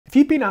If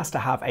you've been asked to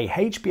have a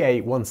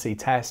HbA1c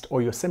test,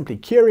 or you're simply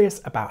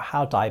curious about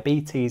how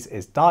diabetes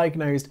is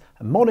diagnosed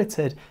and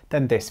monitored,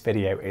 then this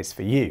video is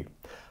for you.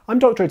 I'm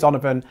Dr.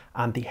 O'Donovan,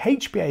 and the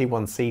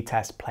HbA1c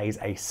test plays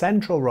a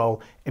central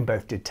role in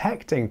both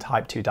detecting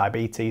type 2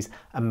 diabetes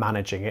and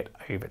managing it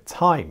over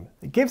time.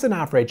 It gives an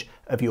average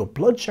of your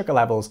blood sugar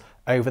levels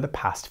over the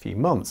past few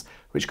months,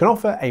 which can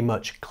offer a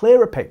much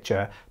clearer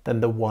picture than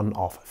the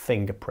one-off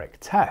finger prick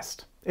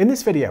test. In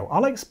this video,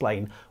 I'll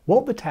explain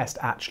what the test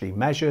actually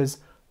measures,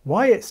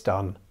 why it's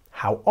done,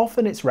 how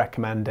often it's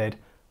recommended,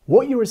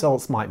 what your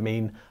results might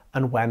mean,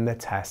 and when the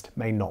test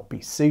may not be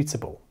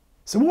suitable.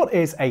 So what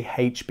is a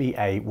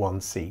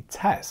HbA1c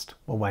test?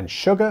 Well, when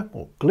sugar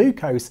or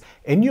glucose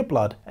in your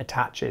blood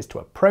attaches to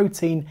a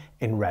protein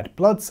in red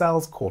blood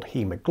cells called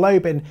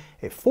hemoglobin,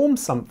 it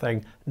forms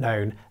something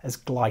known as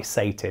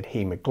glycated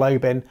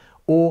hemoglobin,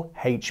 or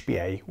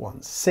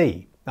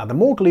HbA1c. Now, the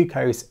more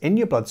glucose in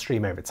your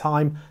bloodstream over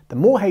time, the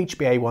more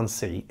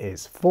HbA1c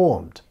is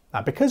formed.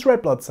 Now, because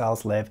red blood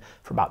cells live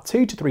for about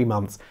 2 to 3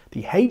 months,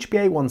 the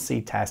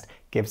HbA1c test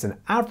gives an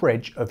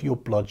average of your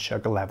blood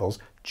sugar levels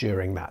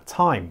during that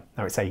time.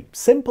 Now, it's a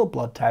simple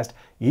blood test,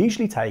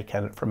 usually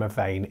taken from a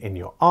vein in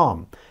your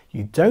arm.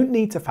 You don't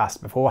need to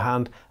fast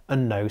beforehand,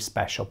 and no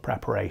special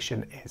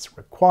preparation is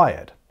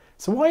required.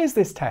 So why is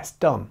this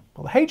test done?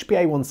 Well, the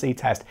HbA1c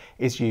test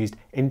is used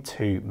in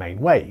 2 main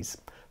ways.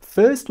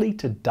 Firstly,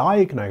 to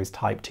diagnose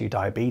type 2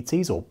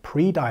 diabetes or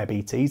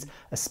pre-diabetes,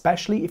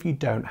 especially if you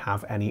don't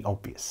have any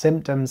obvious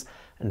symptoms.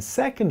 And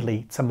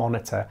secondly, to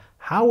monitor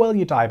how well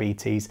your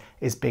diabetes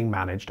is being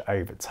managed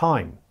over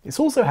time. It's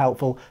also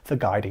helpful for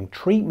guiding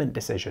treatment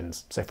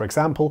decisions. So for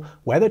example,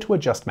 whether to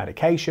adjust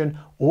medication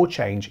or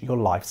change your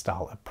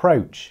lifestyle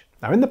approach.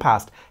 Now, in the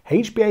past,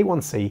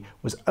 HbA1c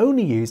was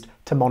only used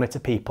to monitor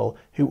people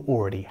who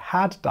already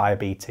had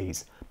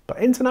diabetes. But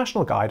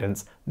international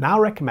guidance now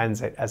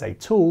recommends it as a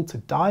tool to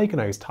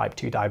diagnose type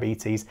 2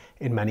 diabetes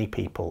in many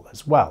people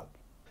as well.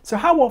 So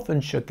how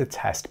often should the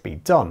test be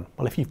done?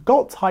 Well, if you've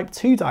got type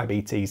 2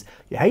 diabetes,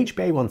 your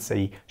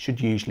HbA1c should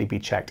usually be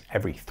checked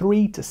every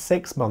 3 to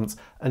 6 months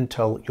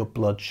until your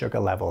blood sugar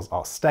levels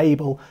are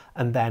stable,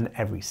 and then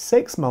every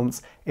 6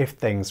 months if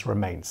things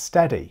remain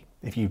steady.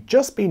 If you've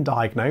just been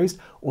diagnosed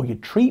or your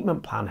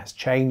treatment plan has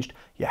changed,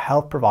 your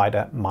health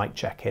provider might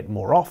check it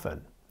more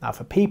often. Now,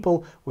 for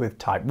people with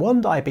type 1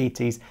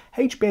 diabetes,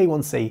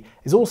 HbA1c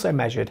is also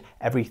measured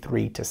every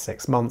 3 to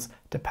 6 months,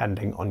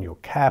 depending on your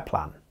care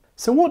plan.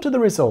 So what do the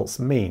results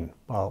mean?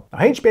 Well,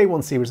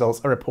 HbA1c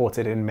results are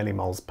reported in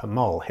millimoles per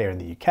mole here in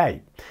the UK.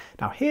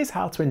 Now, here's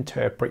how to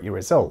interpret your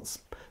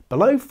results.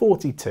 Below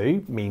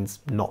 42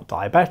 means not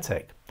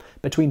diabetic.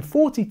 Between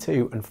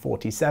 42 and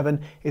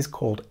 47 is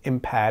called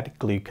impaired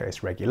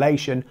glucose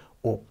regulation,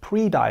 or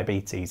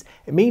pre-diabetes.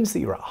 It means that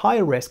you're at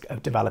higher risk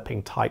of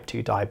developing type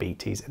 2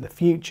 diabetes in the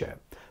future.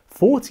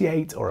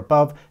 48 or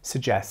above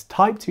suggests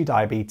type 2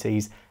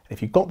 diabetes.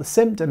 If you've got the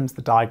symptoms,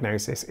 the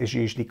diagnosis is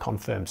usually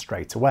confirmed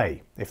straight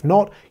away. If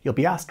not, you'll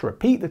be asked to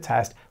repeat the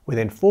test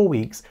within 4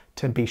 weeks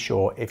to be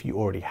sure if you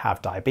already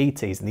have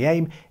diabetes, and the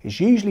aim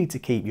is usually to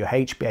keep your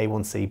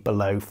HbA1c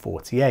below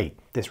 48.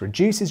 This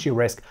reduces your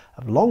risk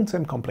of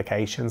long-term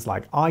complications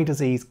like eye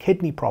disease,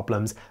 kidney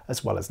problems,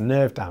 as well as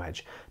nerve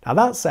damage. Now,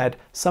 that said,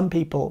 some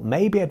people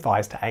may be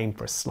advised to aim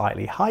for a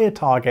slightly higher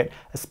target,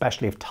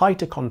 especially if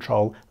tighter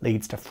control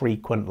leads to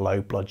frequent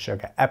low blood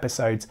sugar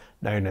episodes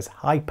known as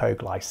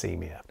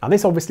hypoglycemia. Now,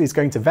 this obviously is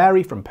going to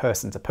vary from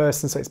person to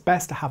person, so it's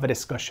best to have a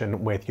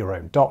discussion with your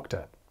own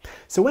doctor.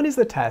 So when is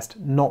the test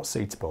not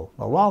suitable?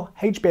 Well, while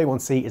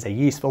HbA1c is a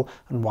useful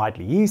and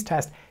widely used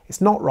test, it's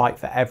not right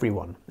for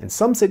everyone. In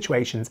some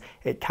situations,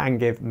 it can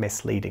give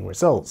misleading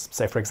results.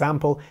 So for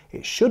example,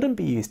 it shouldn't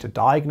be used to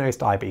diagnose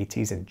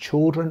diabetes in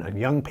children and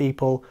young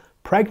people,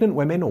 pregnant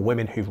women or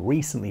women who've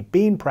recently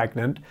been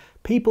pregnant,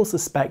 people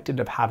suspected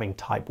of having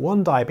type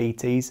 1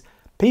 diabetes,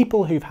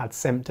 people who've had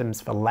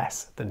symptoms for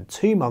less than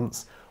 2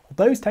 months,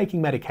 those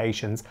taking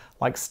medications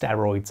like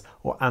steroids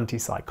or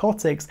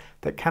antipsychotics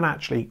that can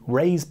actually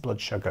raise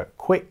blood sugar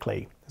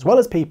quickly, as well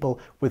as people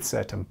with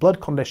certain blood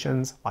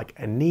conditions like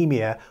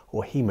anemia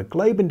or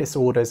hemoglobin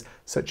disorders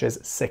such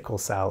as sickle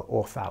cell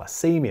or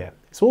thalassemia.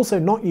 It's also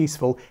not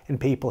useful in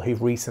people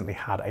who've recently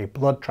had a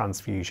blood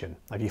transfusion.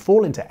 If you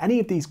fall into any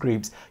of these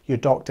groups, your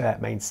doctor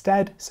may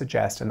instead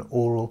suggest an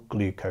oral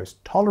glucose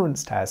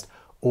tolerance test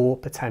or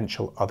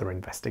potential other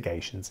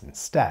investigations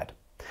instead.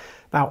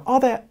 Now, are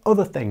there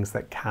other things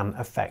that can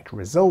affect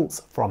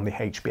results from the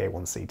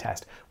HbA1c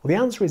test? Well,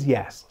 the answer is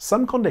yes.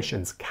 Some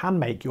conditions can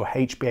make your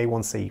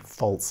HbA1c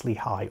falsely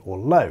high or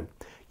low.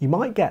 You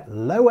might get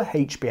lower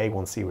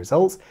HbA1c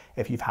results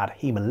if you've had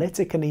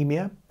hemolytic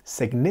anemia,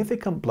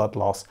 significant blood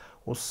loss,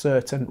 or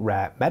certain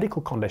rare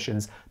medical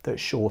conditions that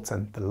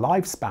shorten the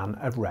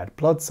lifespan of red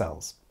blood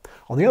cells.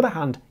 On the other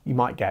hand, you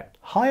might get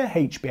higher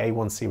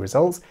HbA1c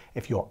results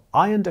if you're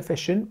iron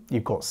deficient,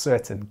 you've got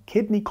certain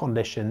kidney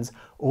conditions,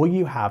 or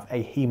you have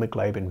a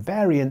hemoglobin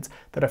variant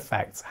that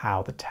affects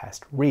how the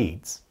test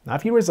reads. Now,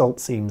 if your result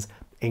seems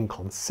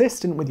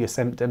inconsistent with your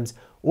symptoms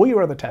or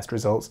your other test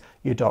results,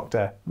 your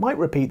doctor might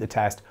repeat the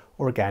test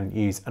or again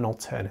use an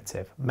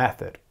alternative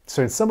method.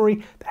 So in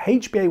summary, the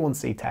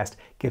HbA1c test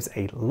gives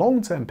a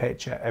long-term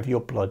picture of your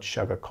blood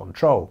sugar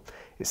control.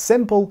 It's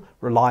simple,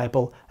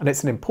 reliable, and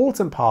it's an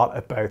important part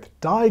of both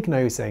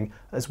diagnosing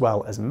as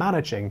well as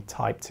managing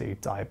type 2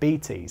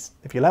 diabetes.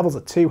 If your levels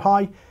are too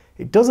high,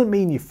 it doesn't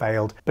mean you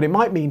failed, but it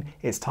might mean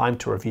it's time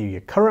to review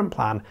your current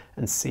plan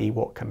and see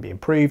what can be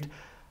improved.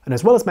 And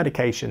as well as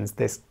medications,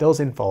 this does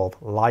involve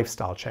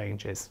lifestyle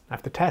changes. Now,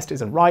 if the test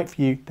isn't right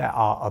for you, there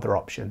are other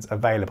options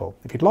available.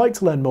 If you'd like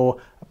to learn more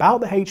about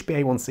the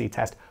HbA1c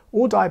test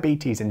or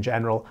diabetes in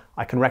general,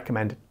 I can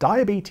recommend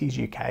Diabetes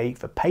UK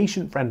for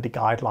patient-friendly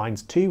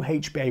guidelines to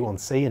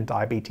HbA1c and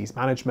diabetes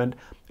management,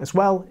 as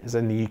well as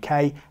in the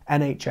UK,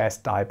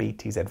 NHS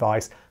Diabetes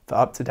Advice for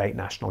up-to-date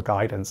national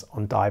guidance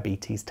on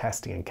diabetes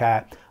testing and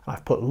care. And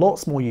I've put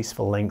lots more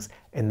useful links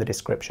in the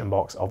description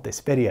box of this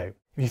video.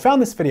 If you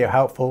found this video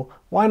helpful,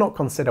 why not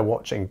consider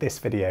watching this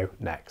video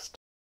next?